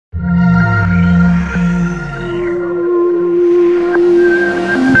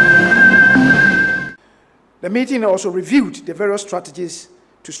The meeting also reviewed the various strategies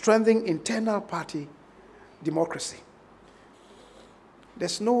to strengthen internal party democracy.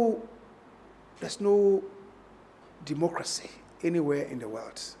 There's no democracy anywhere in the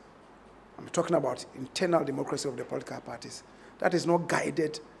world. I'm talking about internal democracy of the political parties that is not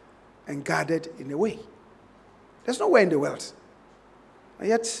guided and guarded in a way. There's nowhere in the world. And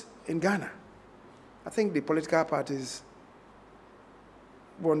yet, in Ghana, I think the political parties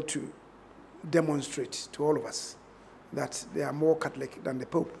want to demonstrate to all of us that they are more Catholic than the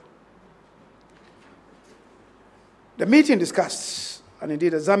Pope. The meeting discussed and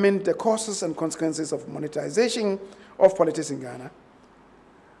indeed examined the causes and consequences of monetization of politics in Ghana.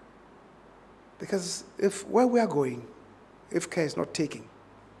 Because if where we are going, if care is not taken,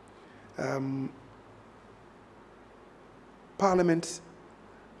 Parliament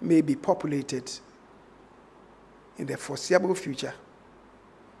may be populated in the foreseeable future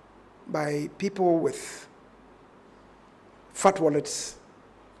by people with fat wallets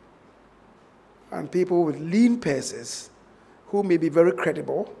and people with lean purses who may be very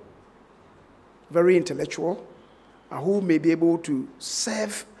credible, very intellectual, and who may be able to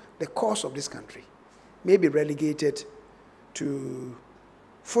serve the cause of this country, may be relegated to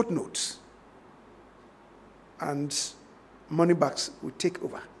footnotes, and money bags will take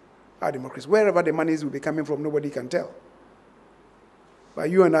over our democracy. Wherever the monies will be coming from, nobody can tell. But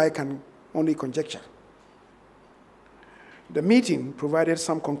you and I can only conjecture. The meeting provided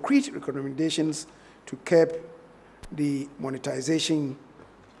some concrete recommendations to curb the monetization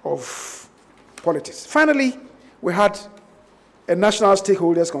of politics. Finally, we had a national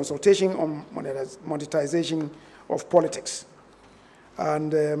stakeholders consultation on monetization of politics.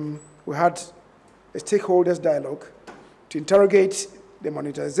 And we had a stakeholders dialogue to interrogate the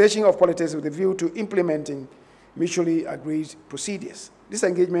monetization of politics with a view to implementing mutually agreed procedures. This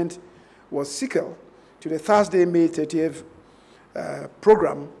engagement was sequel to the Thursday, May 30th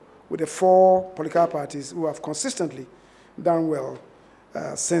program with the 4 political parties who have consistently done well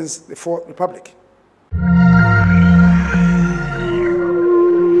since the Fourth Republic.